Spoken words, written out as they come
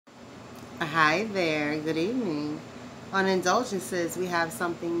Hi there, good evening. On Indulgences, we have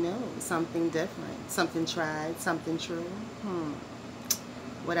something new, something different, something tried, something true.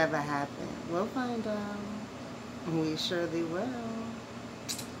 Whatever happened, we'll find out. We surely will.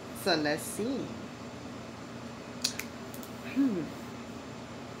 So let's see.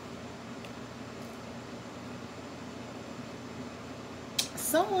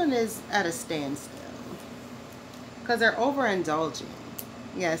 Someone is at a standstill because they're overindulging.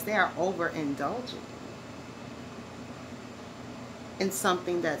 Yes, they are overindulging in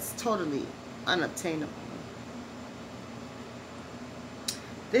something that's totally unobtainable.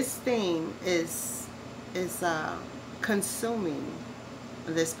 This thing is consuming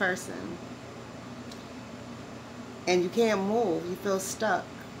this person, and you can't move. You feel stuck.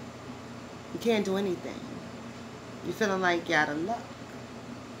 You can't do anything. You're feeling like you're out of luck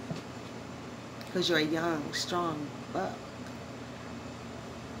because you're a young, strong buck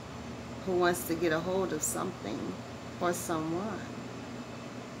who wants to get a hold of something or someone,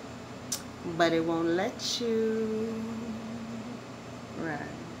 but it won't let you. Right.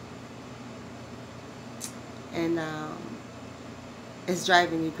 And it's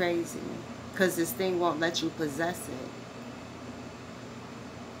driving you crazy because this thing won't let you possess it.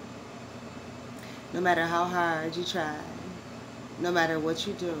 No matter how hard you try, no matter what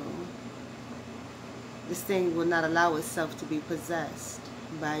you do, this thing will not allow itself to be possessed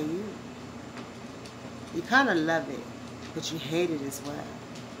by you. You kind of love it, but you hate it as well.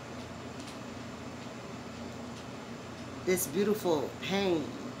 This beautiful pain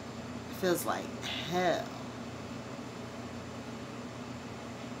feels like hell.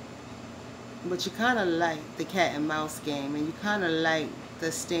 But you kind of like the cat and mouse game, and you kind of like the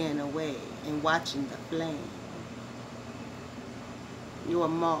staying away and watching the flame. You're a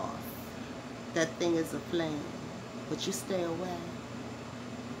moth. That thing is a flame, but you stay away.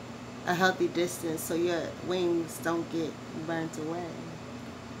 A healthy distance so your wings don't get burnt away.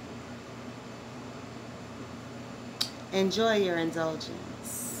 Enjoy your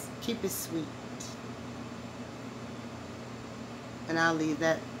indulgence. Keep it sweet. And I'll leave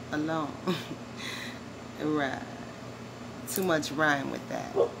that alone. Right. Too much rhyme with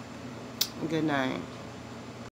that. Good night.